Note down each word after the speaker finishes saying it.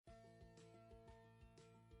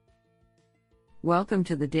Welcome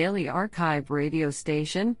to the Daily Archive radio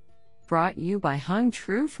station, brought you by Hung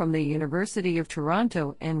Tru from the University of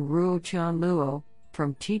Toronto and Ruo Chuan Luo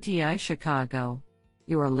from TTI Chicago.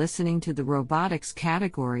 You are listening to the Robotics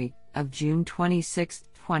category of June 26,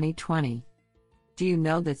 2020. Do you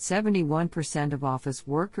know that 71% of office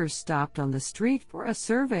workers stopped on the street for a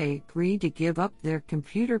survey agreed to give up their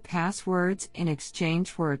computer passwords in exchange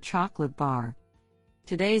for a chocolate bar?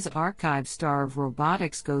 Today's archive star of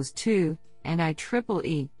robotics goes to and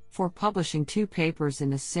IEEE for publishing 2 papers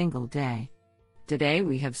in a single day. Today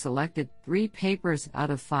we have selected 3 papers out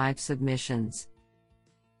of 5 submissions.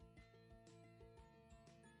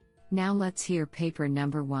 Now let's hear paper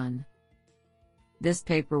number 1. This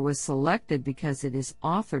paper was selected because it is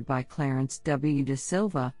authored by Clarence W. De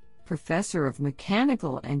Silva, Professor of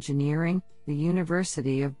Mechanical Engineering, the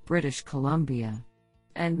University of British Columbia,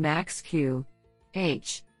 and Max Q.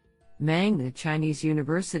 H. Meng, the Chinese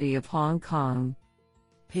University of Hong Kong.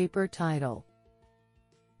 Paper title: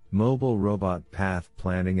 Mobile Robot Path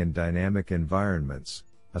Planning in Dynamic Environments,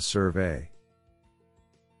 a Survey.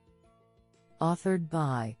 Authored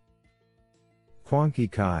by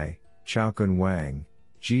Quanqi Cai, Chaokun Wang,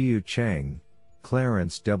 Jiyu Cheng,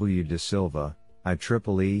 Clarence W. De Silva,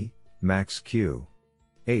 IEEE, Max Q.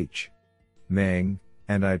 H. Meng,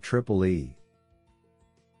 and IEEE.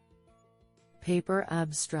 Paper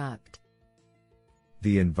abstract: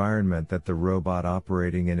 The environment that the robot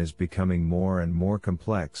operating in is becoming more and more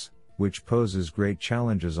complex, which poses great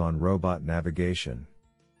challenges on robot navigation.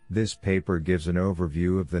 This paper gives an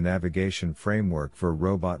overview of the navigation framework for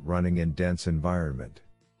robot running in dense environment.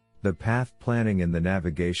 The path planning in the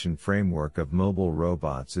navigation framework of mobile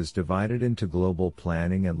robots is divided into global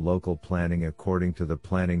planning and local planning according to the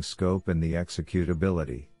planning scope and the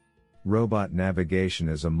executability. Robot navigation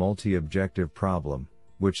is a multi-objective problem,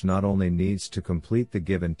 which not only needs to complete the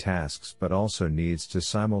given tasks but also needs to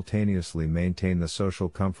simultaneously maintain the social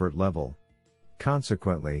comfort level.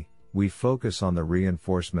 Consequently, we focus on the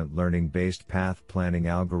reinforcement learning-based path planning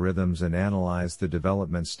algorithms and analyze the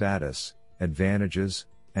development status, advantages,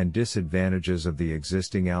 and disadvantages of the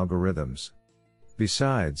existing algorithms.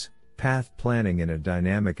 Besides, path planning in a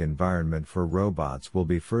dynamic environment for robots will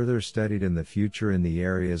be further studied in the future in the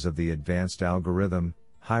areas of the advanced algorithm,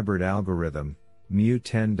 hybrid algorithm, Mu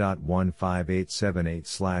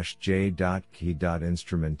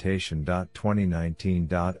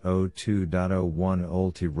 10.15878/J.Key.instrumentation.2019.02.01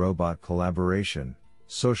 Ulti-robot collaboration,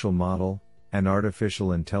 social model, and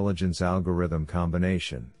artificial intelligence algorithm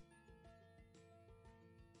combination.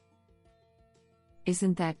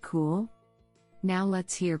 Isn't that cool? Now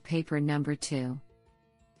let's hear paper number 2.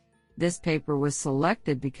 This paper was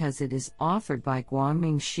selected because it is authored by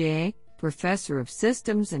Guangming Xie, Professor of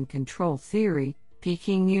Systems and Control Theory,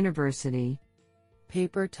 Peking University.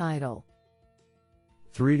 Paper title: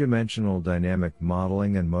 Three-dimensional dynamic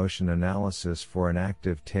modeling and motion analysis for an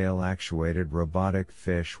active tail-actuated robotic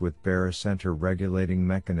fish with barycenter regulating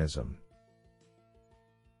mechanism.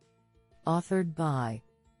 Authored by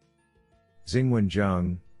Xingwen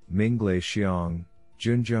Zheng, Minglei Xiang,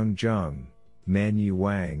 Junzheng Zheng, Manyi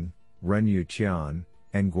Wang, Renyu Tian,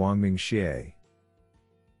 and Guangming Xie.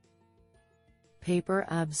 Paper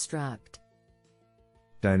abstract: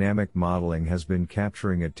 Dynamic modeling has been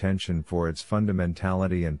capturing attention for its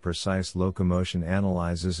fundamentality and precise locomotion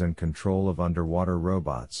analysis and control of underwater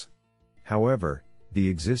robots. However, the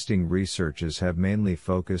existing researches have mainly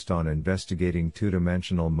focused on investigating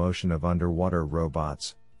two-dimensional motion of underwater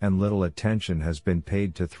robots, and little attention has been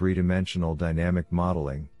paid to three-dimensional dynamic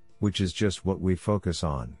modeling, which is just what we focus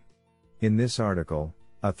on. In this article,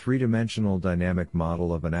 a three-dimensional dynamic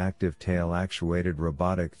model of an active tail-actuated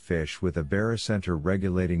robotic fish with a barycenter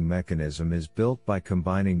regulating mechanism is built by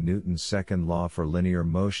combining Newton's second law for linear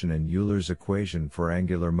motion and Euler's equation for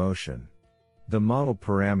angular motion. The model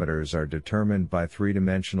parameters are determined by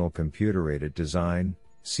three-dimensional computer-aided design,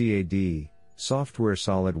 CAD, software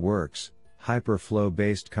SolidWorks,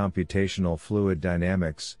 hyperflow-based computational fluid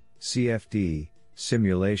dynamics, CFD,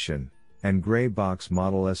 simulation, and gray box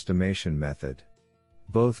model estimation method.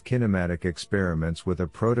 Both kinematic experiments with a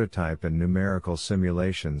prototype and numerical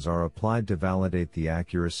simulations are applied to validate the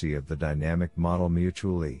accuracy of the dynamic model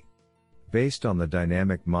mutually. Based on the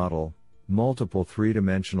dynamic model, multiple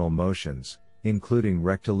three-dimensional motions, including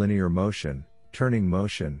rectilinear motion, turning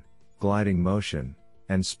motion, gliding motion,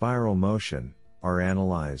 and spiral motion, are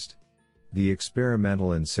analyzed. The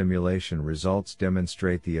experimental and simulation results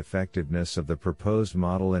demonstrate the effectiveness of the proposed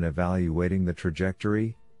model in evaluating the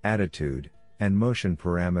trajectory, attitude, and motion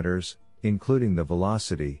parameters, including the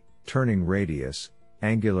velocity, turning radius,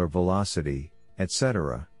 angular velocity,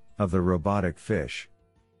 etc., of the robotic fish.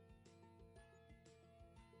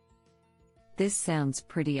 This sounds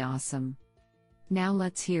pretty awesome. Now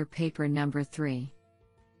let's hear paper number 3.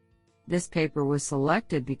 This paper was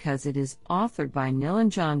selected because it is authored by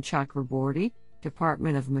Nilanjan Chakraborty,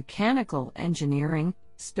 Department of Mechanical Engineering,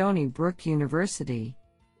 Stony Brook University.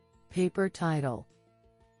 Paper title: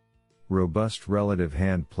 Robust Relative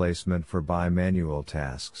Hand Placement for Bimanual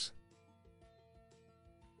Tasks.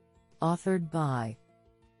 Authored by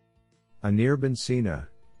Anirban Sinha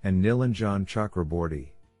and Nilanjan Chakraborty.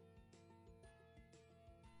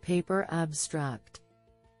 Paper abstract: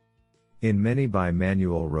 In many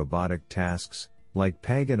bimanual robotic tasks, like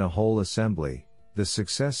peg and a hole assembly, the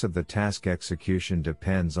success of the task execution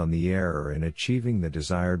depends on the error in achieving the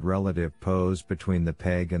desired relative pose between the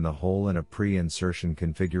peg and the hole in a pre-insertion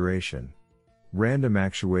configuration. Random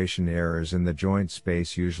actuation errors in the joint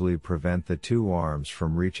space usually prevent the two arms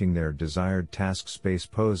from reaching their desired task space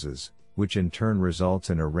poses, which in turn results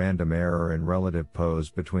in a random error in relative pose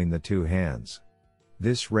between the two hands.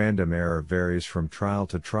 This random error varies from trial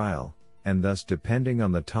to trial, and thus depending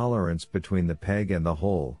on the tolerance between the peg and the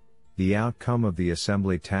hole, the outcome of the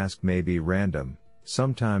assembly task may be random.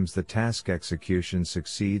 Sometimes the task execution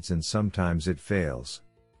succeeds and sometimes it fails.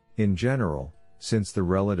 In general, since the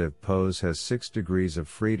relative pose has 6 degrees of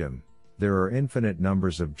freedom, there are infinite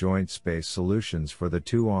numbers of joint space solutions for the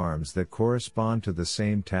two arms that correspond to the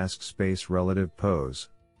same task space relative pose.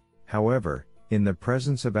 However, in the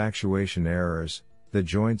presence of actuation errors, the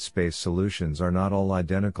joint space solutions are not all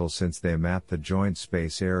identical since they map the joint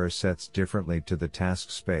space error sets differently to the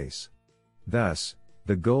task space. Thus,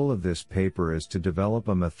 the goal of this paper is to develop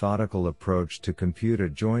a methodical approach to compute a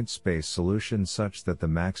joint space solution such that the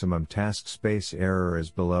maximum task space error is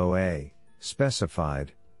below a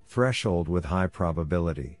specified threshold with high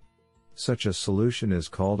probability. Such a solution is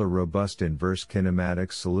called a robust inverse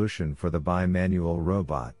kinematics solution for the bimanual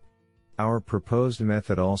robot. Our proposed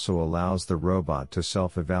method also allows the robot to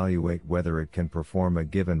self-evaluate whether it can perform a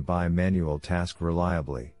given bimanual task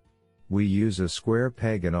reliably. We use a square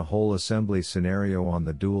peg and a hole assembly scenario on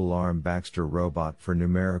the dual-arm Baxter robot for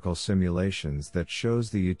numerical simulations that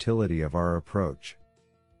shows the utility of our approach.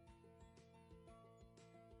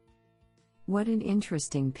 What an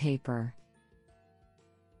interesting paper.